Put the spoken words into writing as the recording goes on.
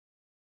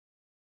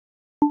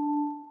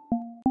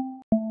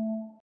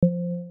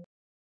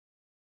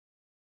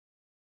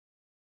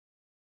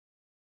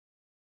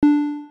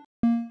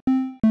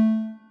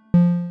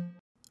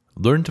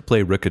Learn to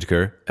Play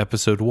Rktcr,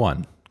 Episode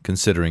 1,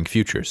 Considering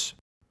Futures.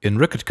 In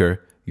Rktcr,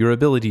 your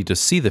ability to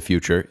see the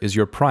future is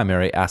your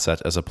primary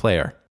asset as a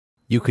player.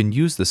 You can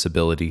use this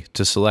ability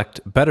to select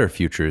better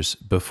futures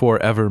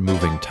before ever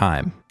moving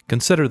time.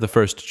 Consider the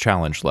first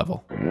challenge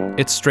level.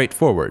 It's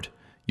straightforward.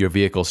 Your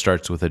vehicle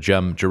starts with a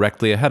gem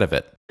directly ahead of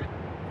it.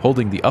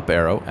 Holding the up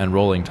arrow and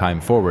rolling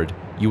time forward,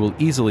 you will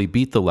easily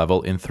beat the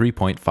level in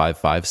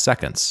 3.55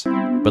 seconds.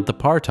 But the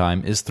par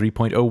time is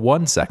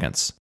 3.01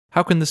 seconds.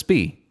 How can this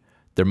be?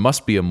 There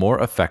must be a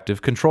more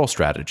effective control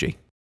strategy.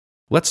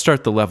 Let's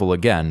start the level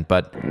again,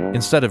 but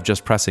instead of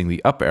just pressing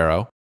the up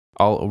arrow,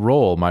 I'll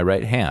roll my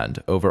right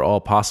hand over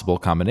all possible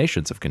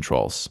combinations of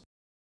controls.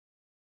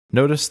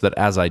 Notice that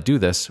as I do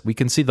this, we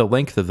can see the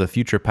length of the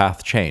future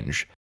path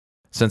change.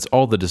 Since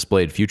all the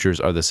displayed futures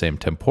are the same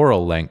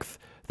temporal length,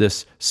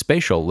 this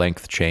spatial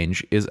length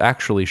change is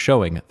actually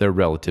showing their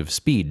relative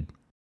speed.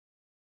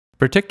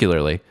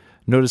 Particularly,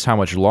 notice how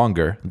much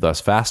longer, thus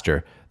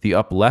faster, the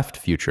up left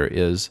future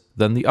is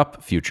than the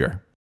up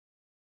future.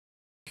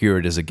 Here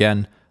it is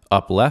again,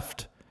 up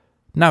left,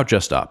 now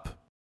just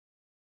up.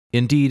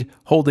 Indeed,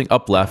 holding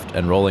up left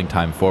and rolling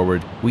time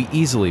forward, we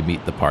easily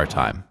meet the par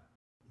time.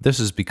 This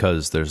is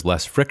because there's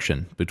less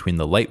friction between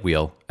the light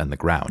wheel and the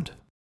ground.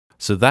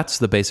 So that's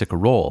the basic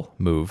roll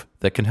move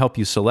that can help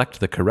you select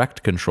the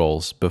correct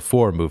controls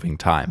before moving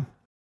time.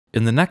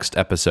 In the next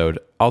episode,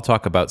 I'll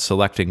talk about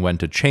selecting when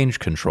to change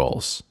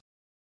controls.